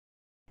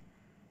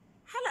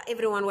Hello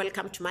everyone,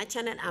 welcome to my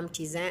channel. I'm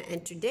Tiza,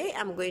 and today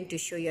I'm going to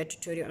show you a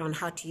tutorial on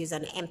how to use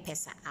an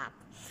M-pesa app.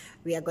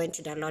 We are going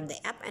to download the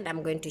app and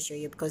I'm going to show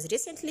you because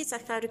recently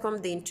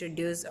Safaricom they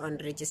introduced on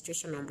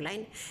registration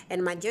online,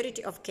 and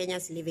majority of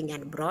Kenyans living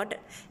abroad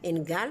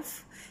in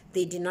Gulf,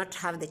 they did not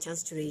have the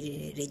chance to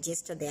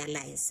register their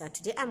lines. So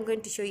today I'm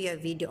going to show you a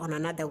video on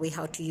another way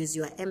how to use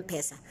your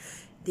M-pesa.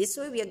 This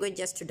way we are going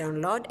just to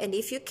download, and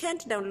if you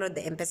can't download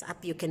the M-pesa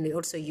app, you can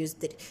also use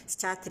the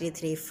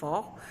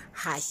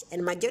 *334#,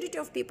 and majority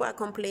of people are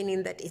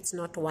complaining that it's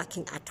not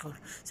working at all.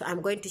 So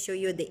I'm going to show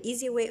you the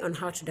easy way on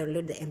how to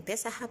download the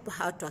M-pesa app,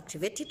 how to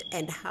activate it,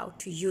 and how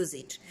to use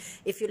it.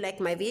 If you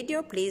like my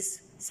video,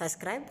 please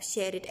subscribe,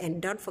 share it,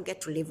 and don't forget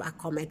to leave a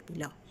comment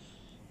below.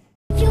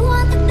 If you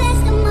want the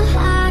best of my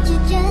heart, you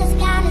just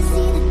gotta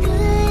see the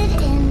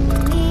good in me.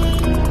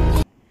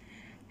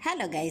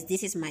 Hello guys,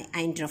 this is my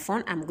Android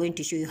phone. I'm going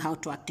to show you how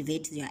to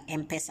activate your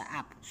M-pesa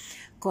app,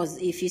 because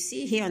if you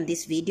see here on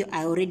this video,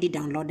 I already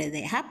downloaded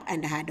the app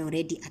and I had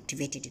already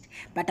activated it,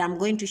 but I'm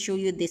going to show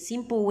you the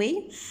simple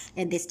way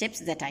and the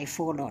steps that I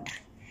followed.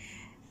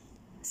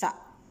 So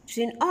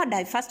in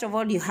order, first of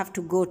all, you have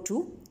to go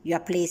to your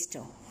Play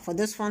Store. For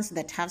those phones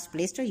that have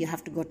Play Store, you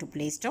have to go to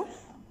Play Store.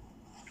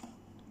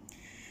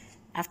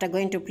 After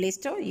going to Play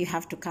Store, you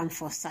have to come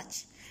for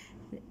search.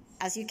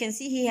 As you can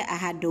see here, I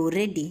had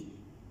already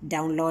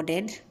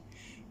downloaded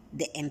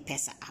the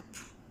M-pesa app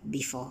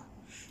before,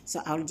 so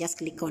I'll just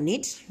click on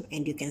it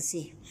and you can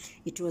see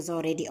it was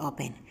already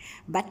open.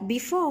 But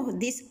before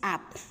this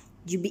app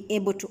you'll be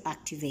able to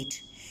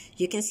activate,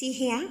 you can see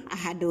here I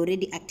had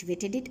already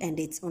activated it and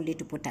it's only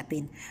to put a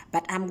pin,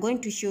 but I'm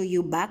going to show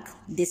you back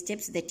the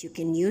steps that you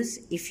can use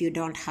if you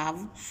don't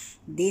have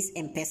this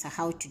M-pesa,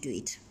 how to do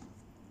it.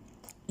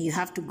 You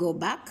have to go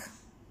back,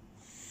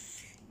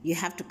 you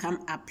have to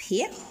come up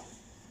here.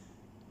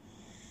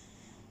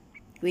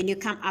 When you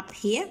come up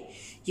here,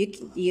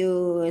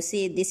 you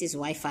see this is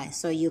Wi-Fi.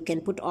 So you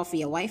can put off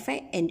your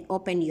Wi-Fi and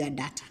open your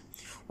data.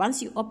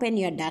 Once you open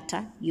your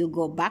data, you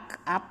go back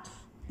up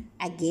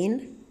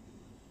again.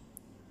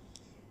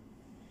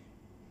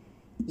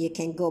 You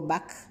can go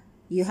back.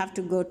 You have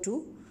to go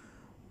to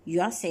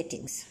your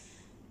settings.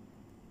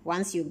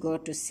 Once you go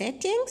to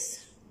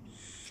settings,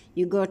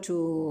 you go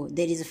to,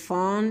 there is a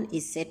phone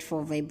is set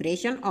for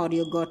vibration, or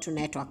you go to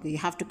network. You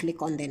have to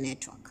click on the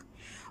network.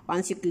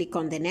 Once you click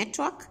on the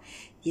network,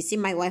 you see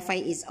my Wi-Fi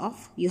is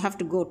off. You have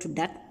to go to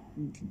that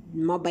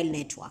mobile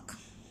network.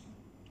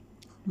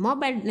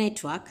 Mobile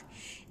network,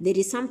 there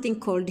is something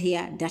called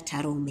here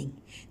data roaming.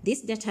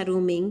 This data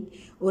roaming,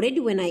 already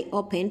when I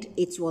opened,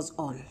 it was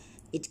on.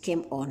 It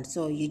came on.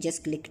 So you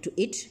just click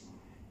to it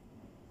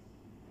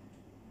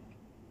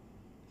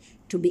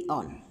to be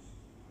on.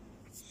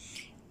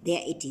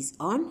 There it is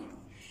on.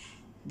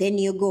 Then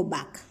you go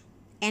back.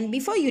 And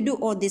before you do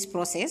all this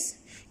process,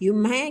 you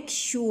make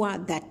sure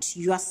that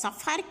your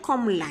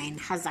Safaricom line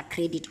has a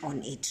credit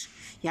on it.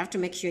 You have to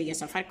make sure your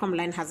Safaricom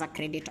line has a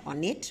credit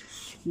on it.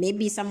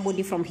 Maybe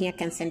somebody from here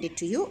can send it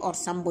to you, or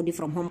somebody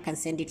from home can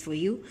send it for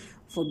you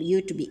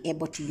to be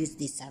able to use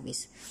this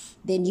service.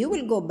 Then you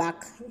will go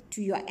back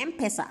to your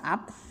M-pesa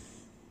app.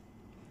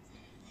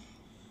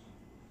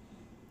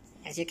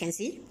 As you can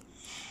see,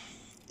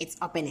 it's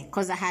opening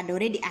because I had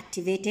already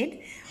activated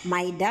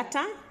my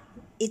data.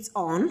 It's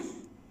on.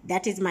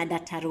 That is my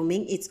data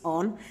roaming. It's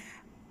on.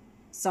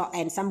 So,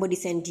 and somebody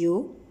sent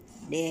you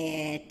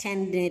the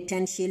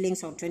 10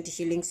 shillings or 20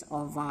 shillings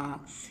of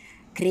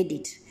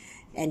credit,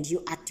 and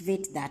you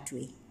activate that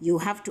way. You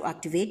have to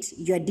activate.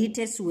 Your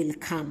details will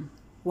come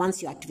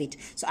once you activate.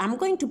 So I'm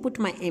going to put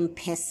my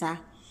M-pesa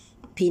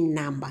PIN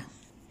number.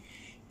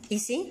 You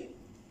see,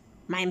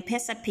 my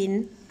M-pesa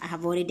PIN I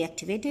have already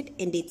activated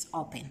and it's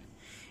open.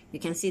 You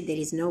can see there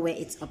is nowhere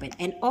it's open,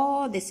 and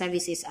all the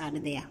services are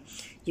there.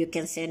 You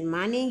can send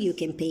money, you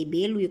can pay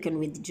bill, you can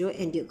withdraw,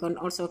 and you can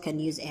also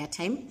use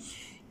airtime.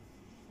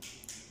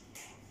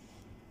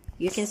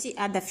 You can see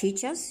other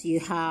features.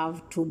 You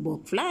have to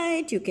book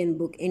flight, you can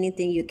book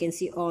anything. You can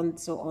see on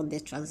the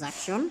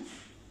transaction.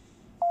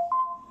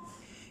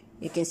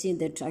 You can see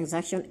the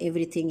transaction,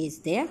 everything is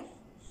there.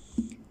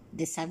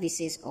 The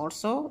services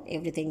also,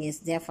 everything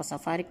is there for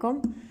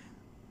Safaricom.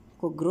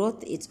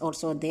 Growth, it's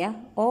also there.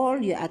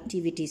 All your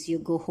activities, you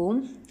go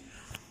home,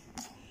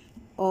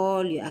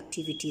 all your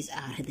activities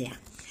are there.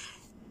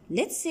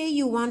 Let's say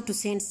you want to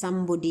send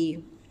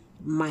somebody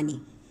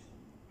money.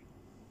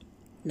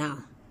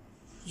 Now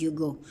you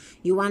go,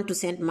 you want to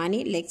send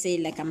money. Let's say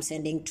like I'm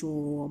sending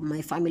to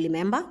my family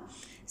member,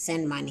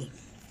 send money.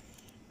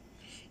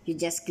 You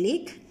just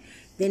click,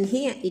 then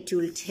here it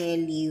will tell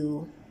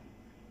you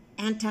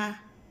enter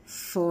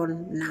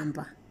phone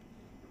number.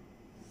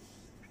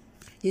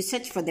 You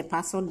search for the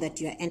person that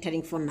you are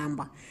entering phone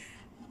number.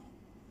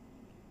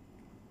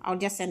 I'll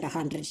just send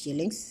 100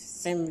 shillings.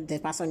 Send the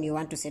person you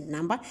want to send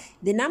number.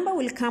 The number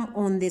will come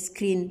on the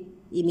screen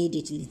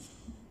immediately.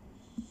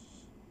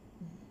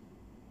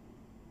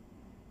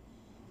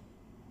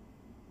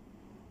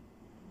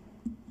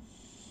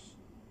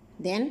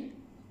 Then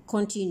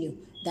continue.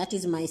 That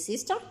is my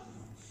sister.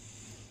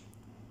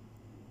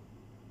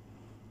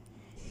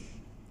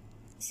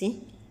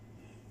 See,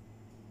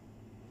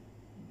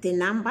 the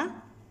number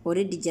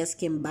already just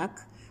came back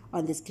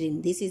on the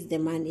screen. This is the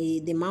money,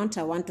 the amount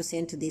I want to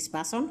send to this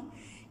person.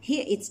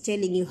 Here it's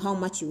telling you how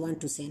much you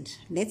want to send.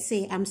 Let's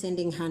say I'm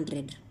sending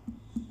 100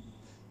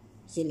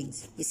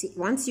 shillings. You see,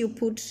 once you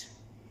put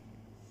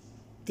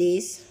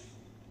this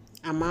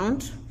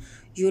amount,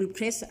 you'll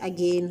press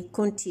again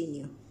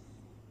continue.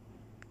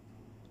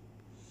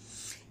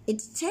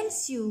 It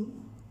tells you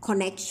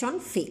connection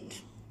failed.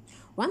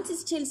 Once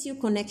it tells you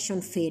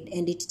connection failed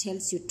and it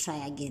tells you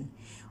try again,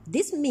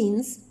 this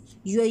means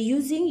you are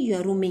using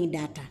your roaming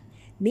data,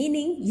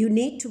 meaning you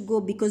need to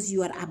go, because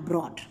you are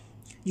abroad,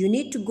 you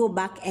need to go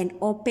back and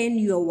open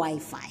your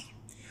Wi-Fi.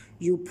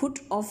 You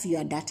put off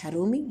your data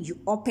roaming, you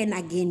open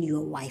again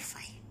your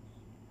Wi-Fi.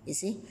 You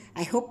see,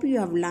 I hope you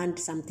have learned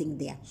something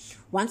there.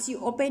 Once you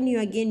open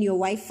your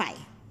Wi-Fi,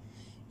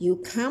 you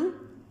come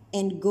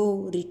and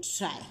go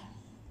retry.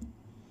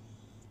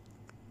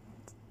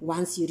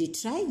 Once you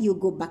retry, you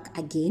go back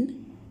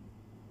again.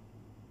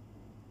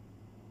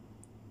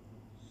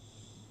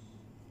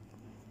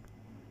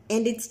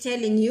 And it's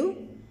telling you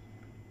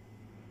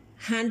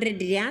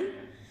 100 rand,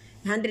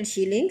 100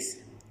 shillings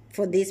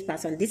for this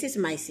person. This is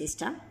my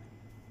sister.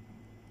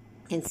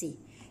 And see,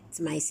 it's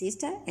my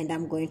sister, and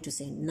I'm going to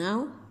send.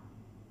 Now,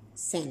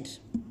 send.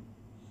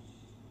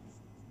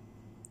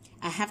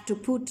 I have to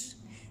put,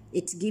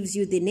 it gives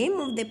you the name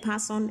of the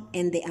person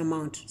and the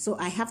amount. So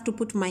I have to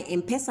put my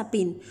M-pesa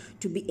pin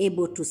to be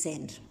able to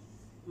send.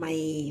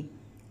 My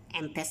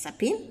M-pesa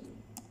pin.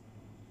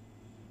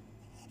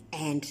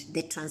 And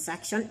the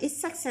transaction is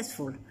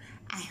successful.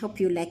 I hope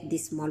you like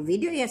this small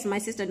video. Yes, my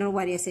sister, don't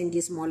worry, I sent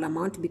you small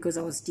amount because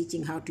I was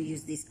teaching how to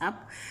use this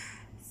app.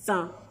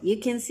 So you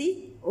can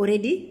see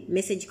already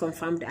message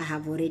confirmed. I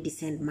have already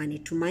sent money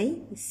to my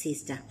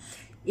sister.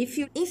 If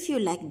you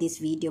like this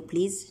video,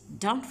 please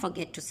don't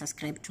forget to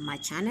subscribe to my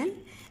channel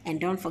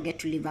and don't forget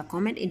to leave a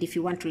comment. And if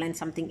you want to learn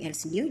something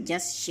else new,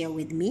 just share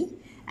with me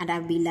and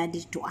I'll be glad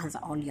to answer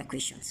all your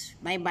questions.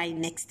 Bye bye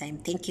next time.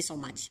 Thank you so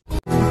much.